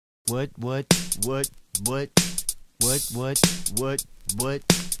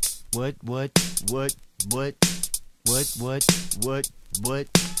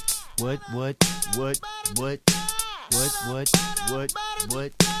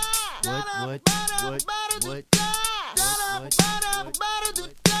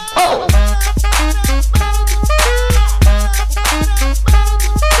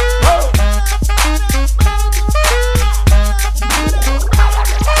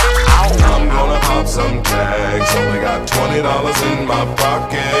I'm gonna pop some tags, only got $20 in my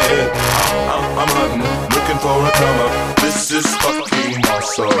pocket. I'm hunting, looking for a come up. This is fucking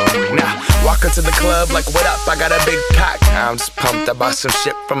awesome. Now, walk into the club like, what up? I got a big cock. I'm just pumped. I bought some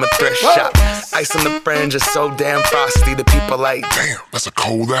shit from a thrift shop. Ice on the fringe is so damn frosty. The people like, damn, that's a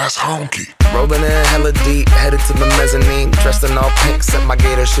cold ass honky. Rolling in hella deep, headed to the mezzanine. Dressed in all pink, except my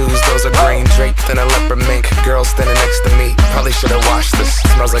gator shoes, those are green. Draped in a leopard mink, girl standing next to me. Probably should've washed this,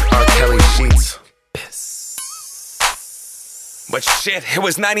 smells like R. Kelly sheets. But shit, it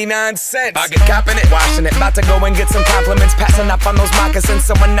was 99 cents. I get coppin' it, washing it. About to go and get some compliments. Passing up on those moccasins.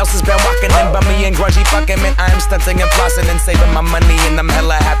 Someone else has been walking in. Bummy and grungy fucking man. I am stunting and flossing and saving my money. And I'm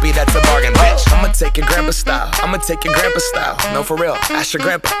hella happy that's a bargain, bitch. I'ma take your grandpa style. I'ma take your grandpa style. No, for real. Ask your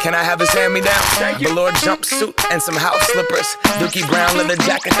grandpa, can I have his hand-me-down? Velour jumpsuit and some house slippers. Dookie brown leather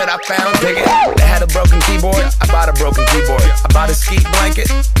jacket that I found. Dig it. They had a broken keyboard. I bought a broken keyboard. I bought a ski blanket.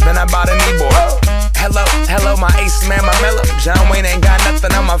 Then I bought a kneeboard. Hello, hello, my ace man, my mellow. John Wayne ain't got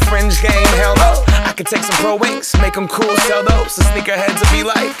nothing on my fringe game, hell no. I could take some pro wings, make them cool, sell those. The sneakerheads will be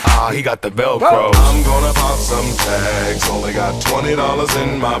like, ah, he got the Velcro. I'm gonna pop some tags, only got $20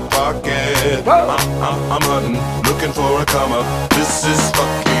 in my pocket. I'm hunting, looking for a come up. This is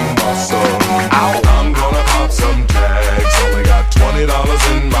fucking awesome. I'm gonna pop some tags, only got $20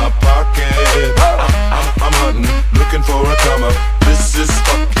 in my pocket. I'm hunting, looking for a come up. This is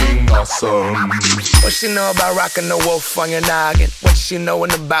fucking awesome. What she know about rocking the wolf on your noggin? What she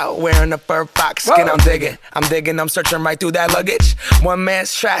knowin' about wearing a fur fox skin? I'm digging, I'm searching right through that luggage. One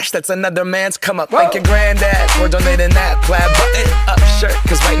man's trash, that's another man's come up. Thank your granddad for donating that plaid button up shirt.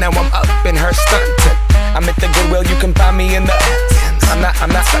 Cause right now I'm up in her stuntin'. I'm at the Goodwill, you can find me in the I'm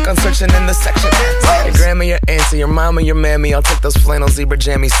not stuck on searching in the section. Your grandma, your auntie, your mama, your mammy. I'll take those flannel zebra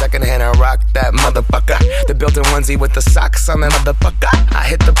jammies secondhand and rock that motherfucker. The built-in onesie with the socks on that motherfucker. I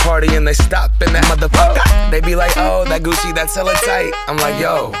hit the party and they stop in that motherfucker. They be like, oh, that Gucci, that's hella tight. I'm like,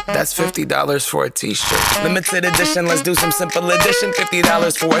 yo, that's $50 for a t-shirt. Limited edition, let's do some simple edition.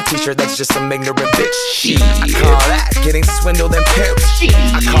 $50 for a t-shirt, that's just some ignorant bitch. I call that getting swindled and pimped.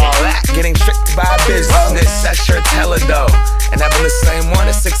 I call that getting tricked by business. That shirt's hella dope. And having the same one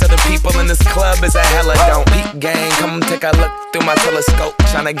as 6 other people in this club is a hella don't. Peak gang, come take a look through my telescope.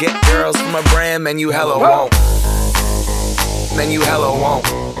 Tryna get girls from a brand, man, you hella won't. Man, you hella won't.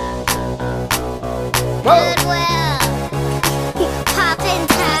 Goodwill, poppin'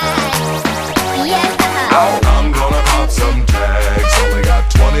 tags, yeah. I'm gonna pop some tags, only got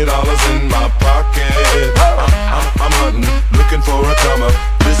 $20 in my pocket. I'm hunting, looking for a come up.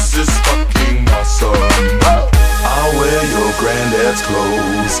 This is fucking awesome. I'll wear your granddad's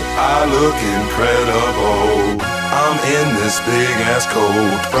clothes, I look incredible. I'm in this big ass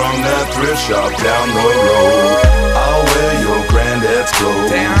coat from that thrift shop down the road. I'll wear your granddad's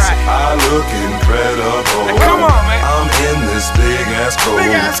clothes, I look incredible. Hey, come on, man. I'm in this big ass coat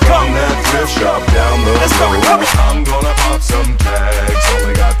from that thrift shop down the road. I'm gonna pop some tags,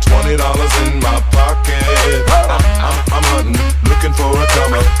 only got $20 in my pocket. I'm hunting, looking for a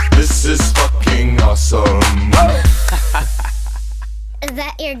come up. This is fucking awesome. Is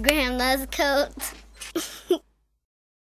that your grandma's coat?